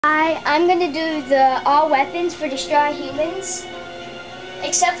I'm going to do the all weapons for destroying humans,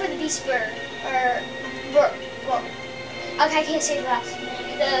 except for the beast bird, or, well, okay, I can't say the last name.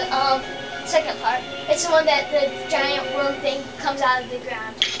 The second part. It's the one that the giant worm thing comes out of the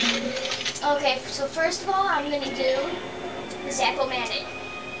ground. Okay, so first of all, I'm going to do the Zapomatic.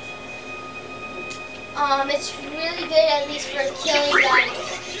 It's really good, at least for killing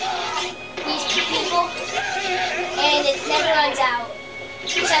these people, and it never runs out.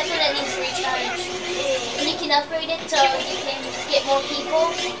 Except for that needs to recharge. And you can upgrade it so you can get more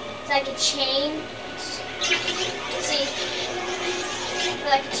people. It's like a chain. See?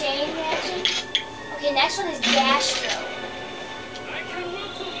 Like a chain reaction. Okay, next one is Gastro.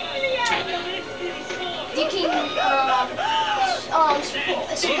 You can,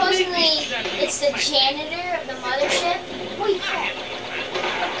 supposedly it's the janitor of the mothership. Holy crap.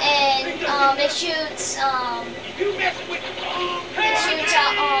 And, it shoots out,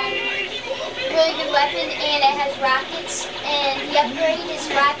 really good weapon, and it has rockets, and the upgrade is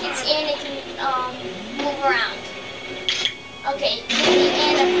rockets, and it can, move around. Okay, then the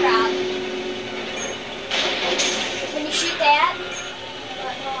Anacrop. When you shoot that,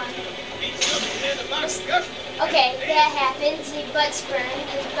 okay, that happens, his butt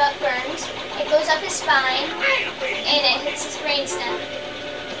burns, it goes up his spine, and it hits his brainstem.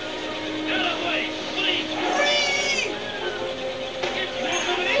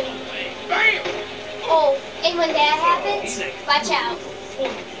 Oh, and when that happens, watch out,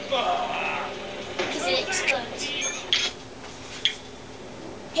 because it explodes.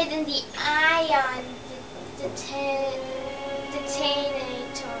 Hidden the ion detonator.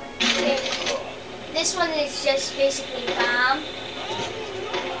 This one is just basically a bomb.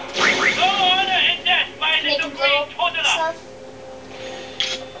 They can blow up stuff.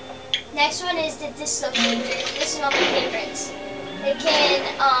 Next one is the dislocator. This is one of my favorites. They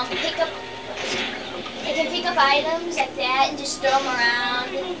can pick up items like that and just throw them around.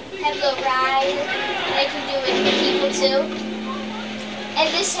 Have a little ride. They can do it with people too. And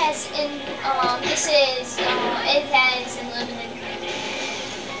this has it has unlimited.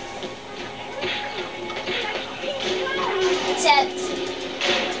 Except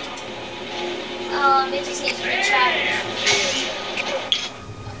it just needs to recharge.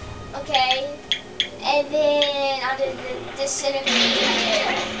 Okay, and then I'll do the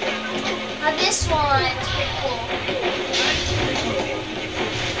disintegrator. Now this one's pretty cool.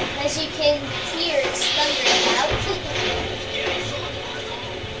 As you can hear, it's thundering out.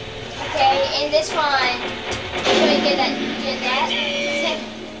 Okay, and this one, I'm going to get that,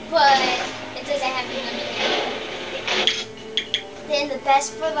 but it doesn't have unlimited. Then the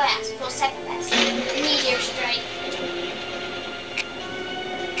best for last, well, second best, the meteor strike.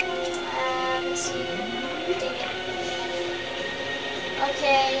 Let's see.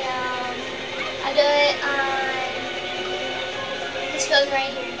 Okay, I'll do it on this building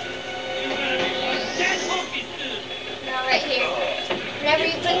right here. No, right here. Whenever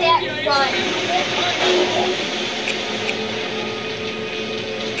you put that, run.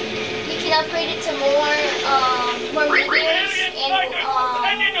 You can upgrade it to more meteors and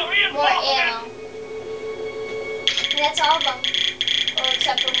more ammo. And that's all of them. Well,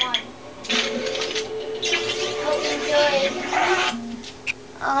 except for one. Hope you enjoyed.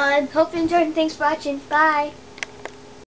 Hope you enjoyed, and thanks for watching. Bye.